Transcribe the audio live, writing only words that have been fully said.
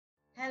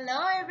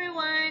Hello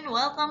everyone!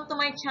 Welcome to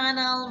my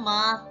channel,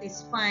 Math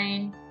is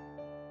Fine.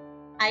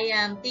 I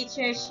am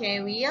teacher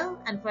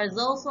Cheryl, and for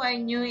those who are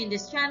new in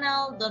this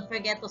channel, don't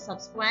forget to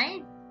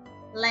subscribe,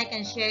 like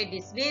and share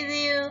this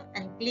video,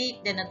 and click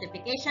the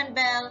notification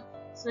bell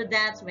so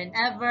that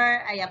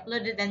whenever I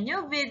uploaded a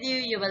new video,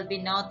 you will be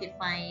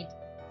notified.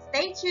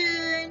 Stay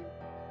tuned!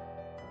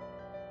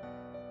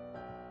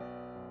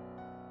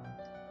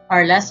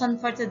 Our lesson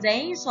for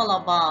today is all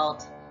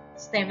about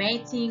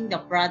estimating the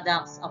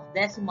products of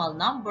decimal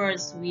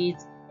numbers with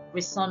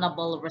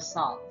reasonable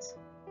result.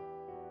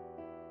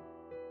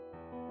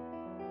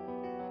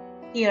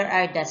 Here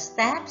are the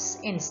steps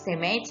in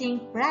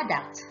estimating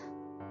product.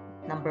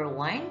 Number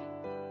 1.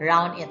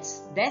 Round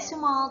its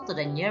decimal to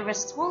the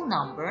nearest whole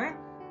number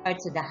or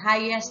to the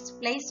highest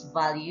place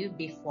value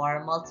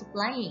before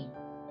multiplying.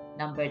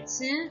 Number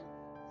 2.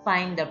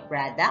 Find the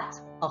product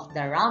of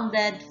the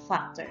rounded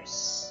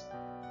factors.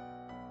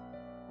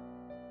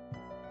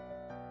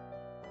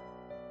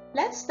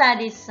 Let's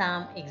study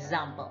some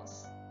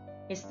examples.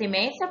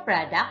 Estimate the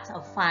product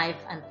of 5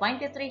 and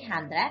 23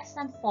 hundredths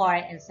and 4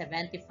 and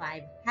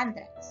 75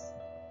 hundredths.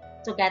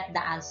 To get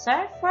the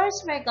answer,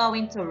 first we're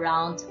going to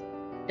round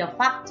the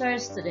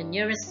factors to the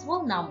nearest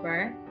whole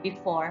number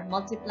before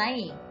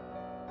multiplying.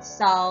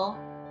 So,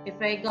 if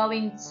we're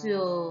going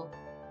to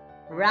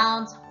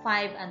round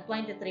 5 and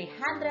 23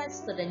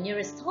 hundredths to the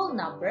nearest whole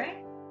number,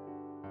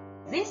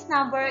 this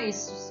number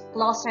is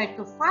closer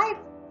to 5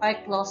 or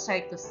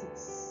closer to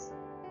 6.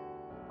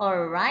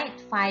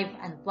 Alright, 5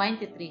 and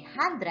 23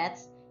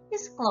 hundredths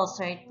is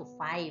closer to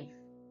 5.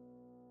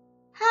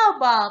 How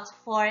about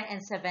 4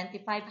 and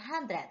 75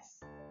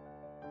 hundredths?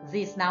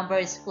 This number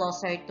is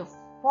closer to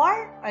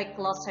 4 or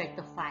closer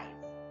to 5?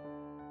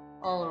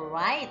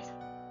 Alright,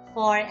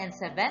 4 and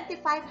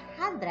 75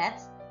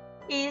 hundredths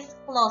is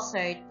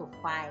closer to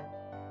 5.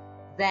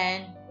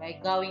 Then, we're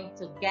going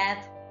to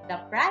get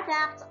the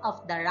product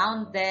of the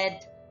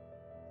rounded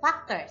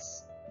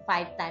factors.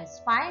 5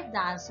 times 5,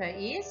 the answer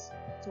is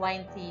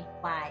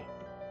 25.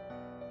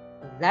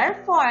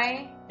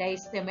 Therefore, the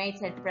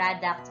estimated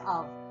product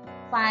of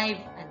 5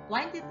 and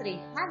 23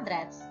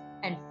 hundredths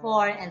and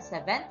 4 and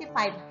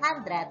 75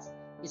 hundredths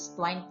is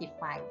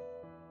 25.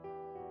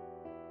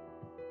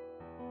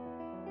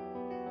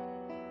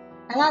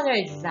 Another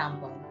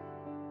example.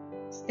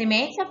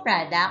 Estimate the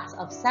product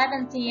of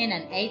 17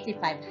 and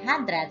 85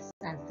 hundredths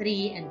and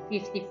 3 and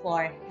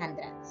 54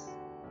 hundredths.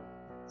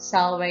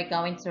 So we're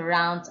going to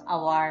round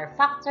our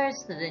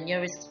factors to the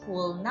nearest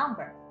whole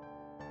number.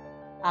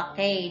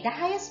 Okay, the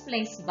highest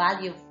place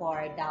value for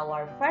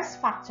our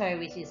first factor,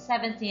 which is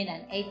 17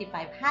 and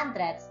 85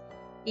 hundredths,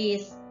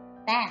 is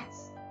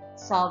tenths.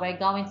 So we're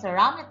going to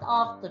round it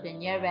off to the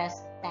nearest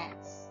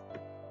tenths.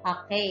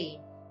 Okay,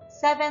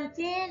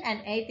 17 and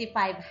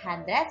 85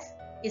 hundredths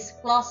is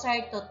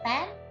closer to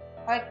 10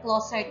 or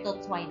closer to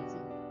 20.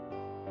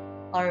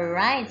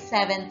 Alright,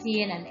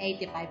 17 and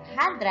 85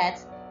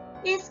 hundredths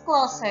is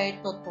closer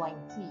to 20.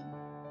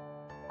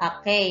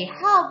 Okay,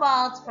 how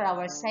about for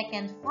our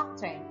second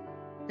factor,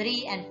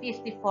 3 and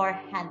 54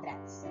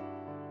 hundredths?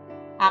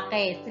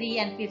 Okay, 3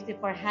 and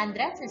 54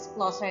 hundredths is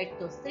closer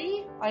to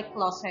 3 or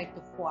closer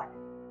to 4?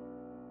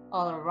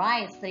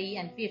 Alright, 3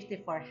 and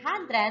 54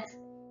 hundredths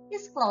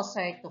is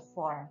closer to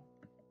 4.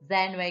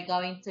 Then we're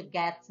going to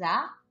get the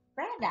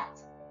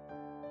product.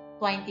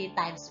 20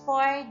 times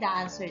 4, the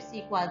answer is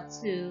equal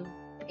to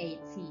 80.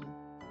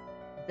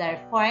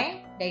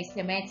 Therefore, the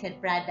estimated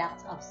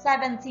product of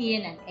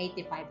 17 and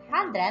 85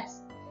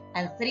 hundredths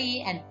and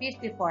 3 and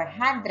 54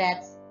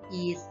 hundredths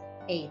is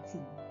 80.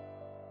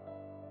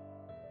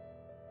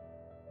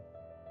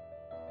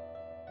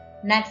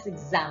 Next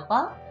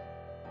example.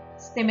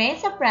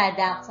 Estimate the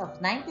product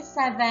of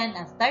 97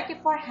 and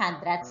 34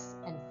 hundredths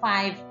and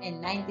 5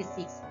 and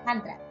 96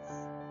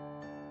 hundredths.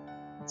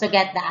 To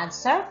get the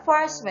answer,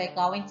 first we're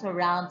going to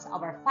round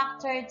our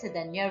factor to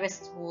the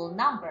nearest whole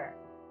number.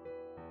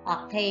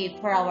 Okay,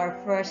 for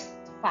our first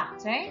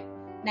factor,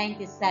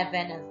 97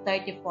 and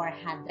 34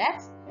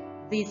 hundredths,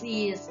 this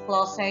is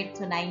closer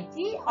to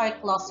 90 or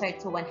closer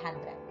to 100?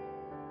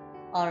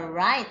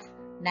 Alright,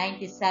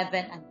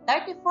 97 and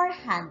 34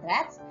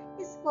 hundredths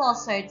is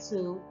closer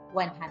to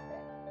 100.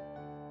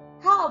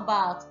 How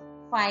about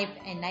 5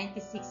 and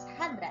 96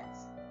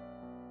 hundredths?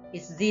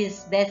 Is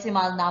this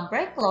decimal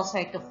number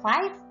closer to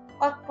 5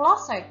 or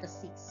closer to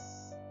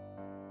 6?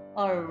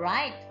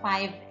 Alright,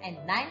 5 and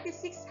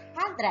 96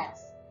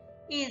 hundredths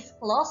is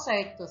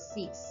closer to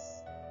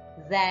 6.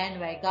 Then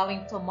we're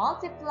going to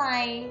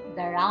multiply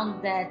the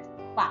rounded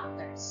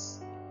factors.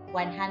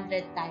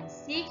 100 times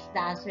 6, the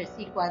answer is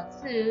equal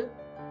to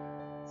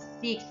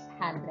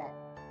 600.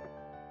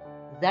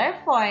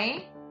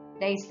 Therefore,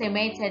 the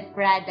estimated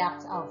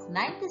product of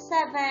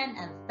 97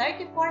 and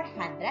 34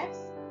 hundredths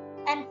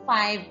and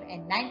 5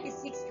 and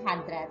 96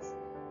 hundredths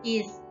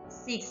is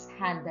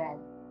 600.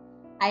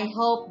 I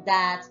hope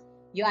that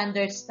you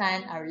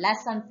understand our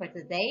lesson for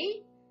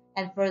today.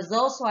 And for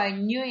those who are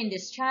new in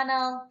this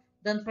channel,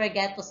 don't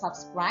forget to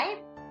subscribe,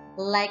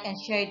 like and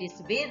share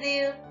this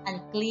video,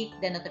 and click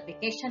the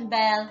notification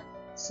bell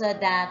so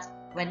that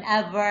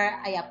Whenever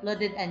I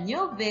uploaded a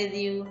new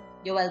video,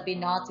 you will be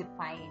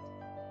notified.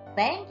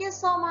 Thank you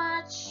so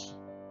much!